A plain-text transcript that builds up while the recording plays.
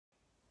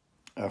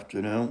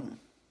Afternoon,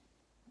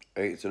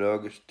 8th of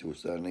August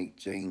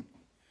 2018.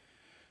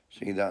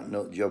 See that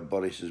nut job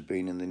Boris has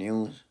been in the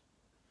news?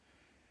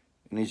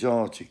 In his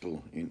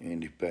article in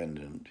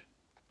Independent,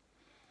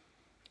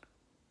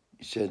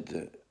 he said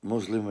that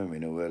Muslim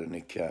women are wearing a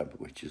niqab,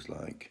 which is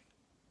like,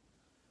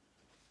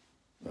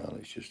 well,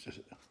 it's just a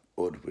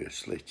hood with a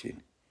slit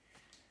in.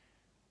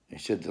 He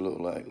said they look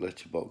like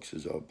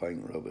letterboxers or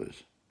bank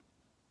robbers.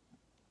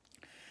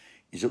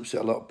 He's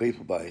upset a lot of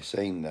people by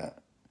saying that.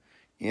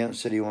 He hasn't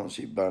said he wants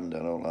it banned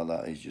and all like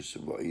that. He's just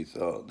said what he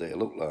thought they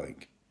look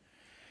like.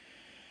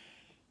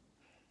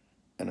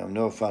 And I'm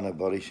no fan of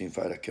Boris. In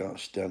fact, I can't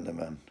stand the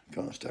man. I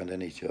can't stand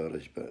any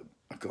Tories, but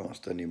I can't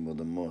stand him more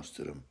than most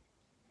of them.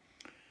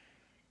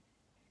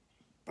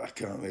 But I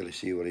can't really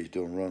see what he's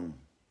done wrong.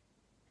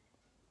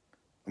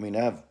 I mean,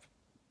 I've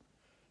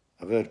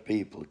heard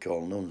people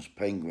call nuns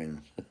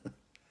penguins.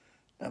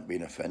 I've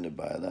been offended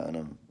by that,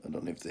 and I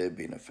don't know if they've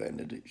been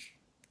offended.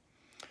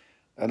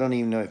 I don't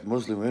even know if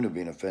Muslim women have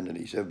been offended.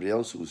 It's everybody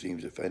else who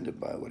seems offended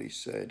by what he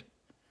said.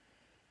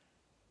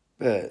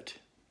 But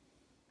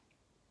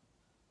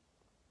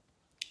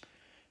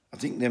I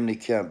think them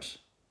niqabs,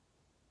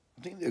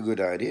 I think they're a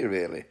good idea,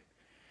 really.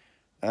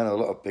 I know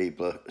a lot of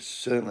people,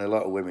 certainly a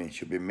lot of women,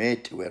 should be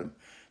made to wear them.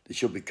 They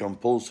should be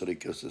compulsory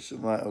because there's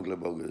some right ugly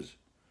buggers,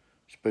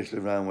 especially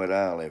around where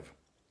I live.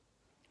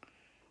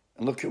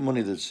 And look at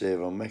money they'd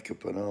save on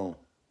makeup and all.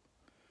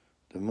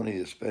 The money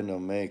they spend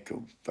on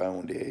makeup,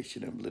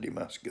 foundation and bloody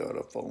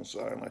mascara, false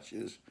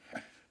eyelashes,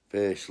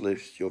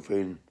 facelifts,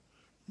 stuffing,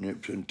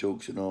 nips and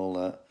tucks and all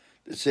that.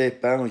 They'd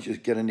save pounds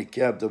just getting a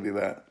cab. They'll be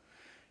about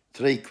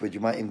 £3. You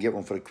might even get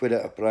one for £1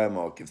 at a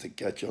Primark if they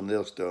catch on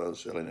their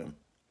stores selling them.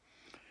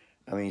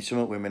 I mean, some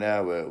of the women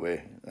I work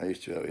with, I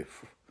used to work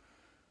with,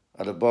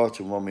 I'd have bought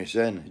them one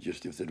myself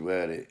just if they'd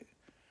wear it.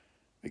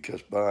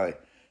 Because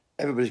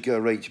everybody's got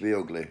a right to be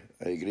ugly,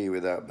 I agree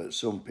with that, but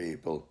some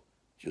people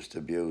just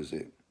abuse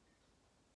it.